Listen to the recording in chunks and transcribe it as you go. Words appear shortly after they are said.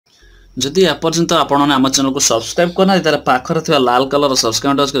जदि एपर्यंत आपण आम चैनल को सब्सक्राइब करना तार पाखर थिबा लाल कलर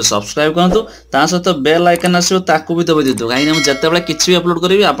सब्सक्राइब टच कर सब्सक्राइब करंतु ता सहित बेल आइकन आसीबो ताकू भी दबाइ दितु काहे हम जते बेले किछि भी अपलोड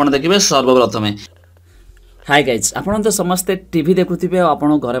करिवे आपण देखिबे सर्वप्रथमे। हाय गाइज आपण तो समस्ते टीवी देखुथिबे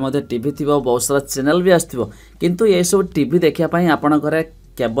आपण घरे मध्ये टीवी थिबो बहुत सारा चैनल भी आस्थिबो किंतु ये सब टीवी देखिया पई आपण घरे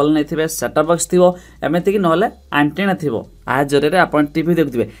केबल नहीं थे सेटअप बॉक्स थी एमती कि ना आंटेना थी आ जरिए आप टीवी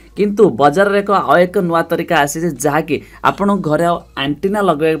देखुए किंतु बाजार में एक नुआ तरीका आसी जहाँकि आपन घरे आंटेना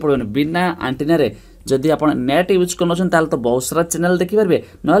लगे पड़ोनी बिना आंटेना रे जदि आप नेट यूज कर तो बहुत सारा चैनल देखिपारे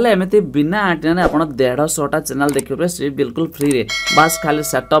ना एमती बिना आंटेना आप 150टा चैनल देखिपारे सी बिल्कुल फ्री रे बास खाली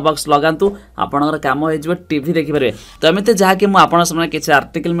सेटअप बॉक्स लगातु आपनकर काम हो टीवी देखिपारे। तो एमती जहाँकि मुझे किसी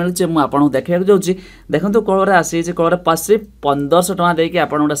आर्टिकल मिलूँ मुझे देखा जाऊँगी देखो कौन आसी कौन सिर्फ 1500 टଙ୍କା देकी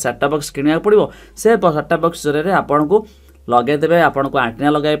आपन गोटे सेटअप बॉक्स किनिया पड़ो से सेटअप बॉक्स जरिए आपन को लगेदेवे आपन को आंटेना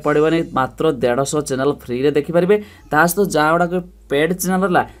लगे पड़ोनी मात्र 150 चैनल फ्री रे देखिपारे। सहित जहाँ गुड़ाक पेड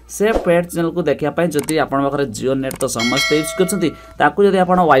चैनल है से पेड चैनल को देखापी जदि आपन पाखे जियो नेट तो समस्त यूज कर आप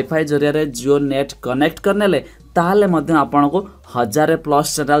वाईफाई जरिए जियो नेट कनेक्ट करने ताहले मध्य आपन को 1000+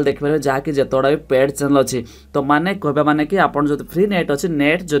 चैनल देखिपारे जहाँकि जितेबड़ा भी पेड चैनल अच्छी। तो माने कहबा माने कि आपन जो फ्री नेट अच्छी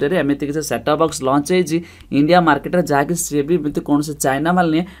नेट जरिए एमती किसी सेटअप बॉक्स लॉन्च होती इंडिया मार्केट में जहाँकि सी भी कौन से चाइना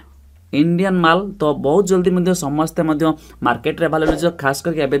माल नहीं इंडियन माल तो बहुत जल्दी समस्ते मार्केट अवेलेबल खास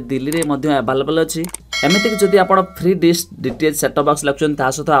करके दिल्ली में अवेलेबल अच्छी। एमती कि जदि आप free dish DTH setup box लगे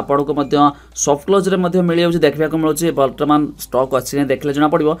सहित आपको सॉफ्ट क्लोज मिल जाऊँगी देखा मिलूँ बर्तमान स्टॉक अच्छी देखले जना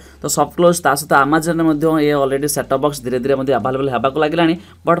पड़ो। तो सॉफ्ट क्लोज सहित आमाजन में ये ऑलरेडी सेटअप बॉक्स धीरे धीरे अवेलेबल होगा लगे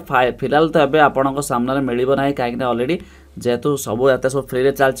बट फिलहाल तो ये आपन सामने मिलना ना कहीं ऑलरेडी जेहेतु सब एत सब फ्री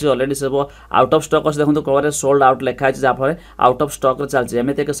रे चलती ऑलरेडी सब आउट ऑफ स्टॉक अच्छे देखो कौन सोल्ड आउट लिखाई जहाँफल आउट ऑफ स्टॉक चलती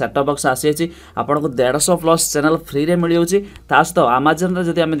एमती एक सेटअप बॉक्स आसी आपको 150+ चैनल फ्री रे मिल जाऊँगी सहित आमाजन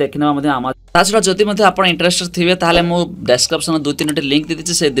जब आम देखना ताछड़ा जदि आप इंटरेस्टेड थे ताहले मु डिस्क्रिप्शन 2-3 लिंक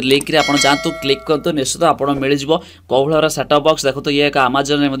देती से लिंक रे आप जातु क्लिक करते निश्चित आप मिल कौ भाव सेटअप बॉक्स देखो तो ये एक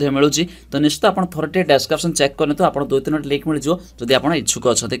आमाजन में मिलूँ। तो निश्चित आप थे डिस्क्रिप्शन चेक करनी तो आप 2-3 लिंक मिल जदि आप इच्छुक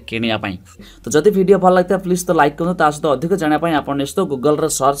अच्छा किनापी। तो जब वीडियो भल लगता है प्लीज तो लाइक करूँ सहित अधिक जानापी आप निश्चित गूगल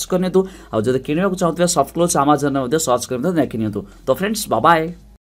सर्च करनी आदि किणवा चाहते सॉफ्ट क्लोज आमाजन में सर्च कर देखनी। तो फ्रेंड्स बाय बाय।